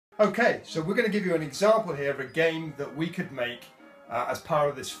Okay, so we're going to give you an example here of a game that we could make as part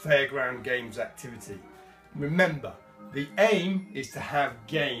of this Fairground Games activity. Remember, the aim is to have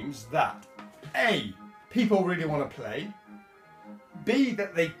games that A, people really want to play, B,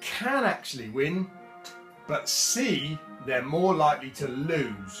 that they can actually win, but C, they're more likely to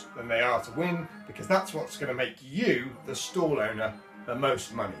lose than they are to win, because that's what's going to make you, the stall owner, the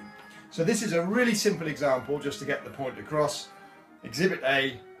most money. So this is a really simple example just to get the point across. Exhibit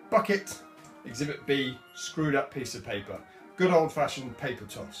A, bucket. Exhibit B, screwed up piece of paper. Good old-fashioned paper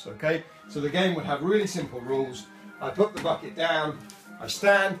toss, okay? So the game would have really simple rules. I put the bucket down, I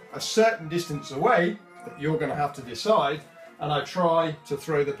stand a certain distance away that you're going to have to decide, and I try to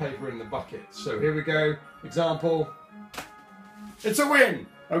throw the paper in the bucket. So here we go, example. It's a win,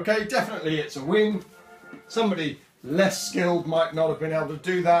 okay? Definitely it's a win. Somebody less skilled might not have been able to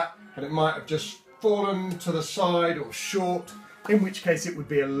do that, and it might have just fallen to the side or short, in which case it would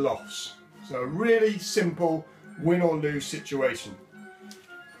be a loss. So a really simple win or lose situation.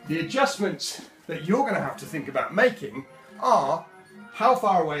 The adjustments that you're going to have to think about making are: how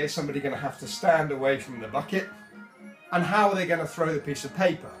far away is somebody going to have to stand away from the bucket, and how are they going to throw the piece of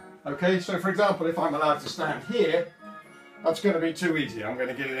paper? Okay, so for example, if I'm allowed to stand here, that's going to be too easy. I'm going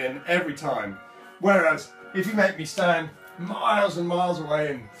to get it in every time. Whereas if you make me stand miles and miles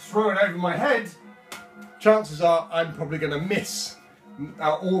away and throw it over my head, chances are I'm probably going to miss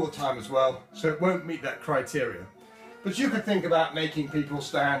all the time as well, so it won't meet that criteria. But you could think about making people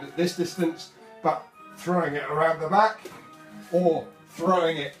stand at this distance, but throwing it around the back, or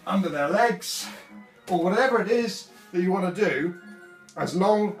throwing it under their legs, or whatever it is that you want to do, as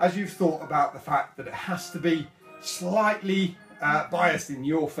long as you've thought about the fact that it has to be slightly biased in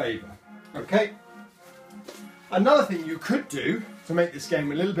your favour. Okay? Another thing you could do to make this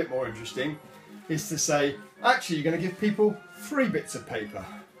game a little bit more interesting is to say, actually, you're going to give people 3 bits of paper,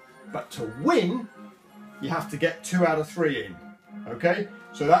 but to win you have to get 2 out of 3 in. Okay,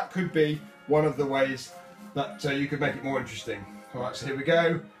 so that could be one of the ways that you could make it more interesting. Alright, so here we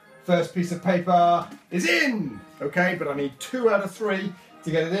go. First piece of paper is in. Okay, but I need 2 out of 3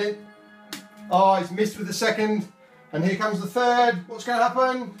 to get it in. Oh, he's missed with the second, and here comes the third. What's going to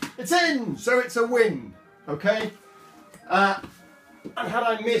happen? It's in, so it's a win. Okay, and had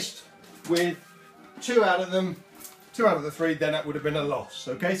I missed with 2 out of the 3, then that would have been a loss.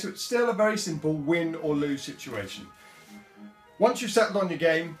 Okay, so it's still a very simple win or lose situation. Once you've settled on your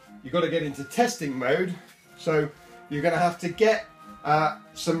game, you've got to get into testing mode. So you're going to have to get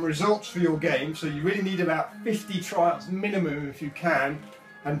some results for your game. So you really need about 50 trials minimum if you can,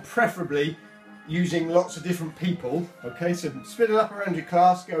 and preferably using lots of different people. Okay, so split it up around your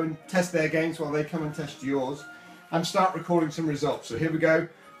class, go and test their games while they come and test yours, and start recording some results. So here we go.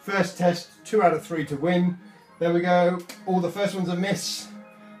 First test, 2 out of 3 to win. There we go. All the first one's a miss.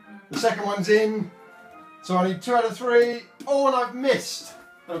 The second one's in. So I need 2 out of 3. Oh, and I've missed.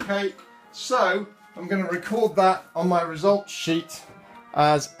 Okay, so I'm going to record that on my results sheet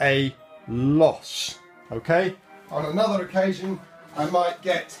as a loss. Okay, on another occasion I might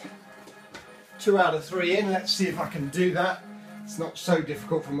get 2 out of 3 in. Let's see if I can do that. It's not so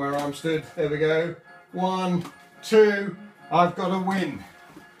difficult from where I'm stood. There we go. 1, 2. I've got a win.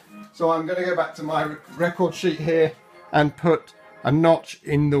 So I'm going to go back to my record sheet here and put a notch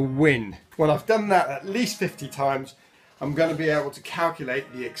in the win. When I've done that at least 50 times, I'm going to be able to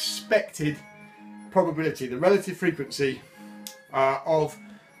calculate the expected probability, the relative frequency of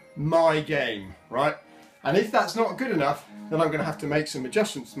my game, right? And if that's not good enough, then I'm going to have to make some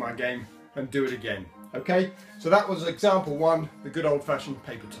adjustments to my game and do it again. Okay, so that was example 1, the good old-fashioned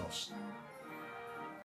paper toss.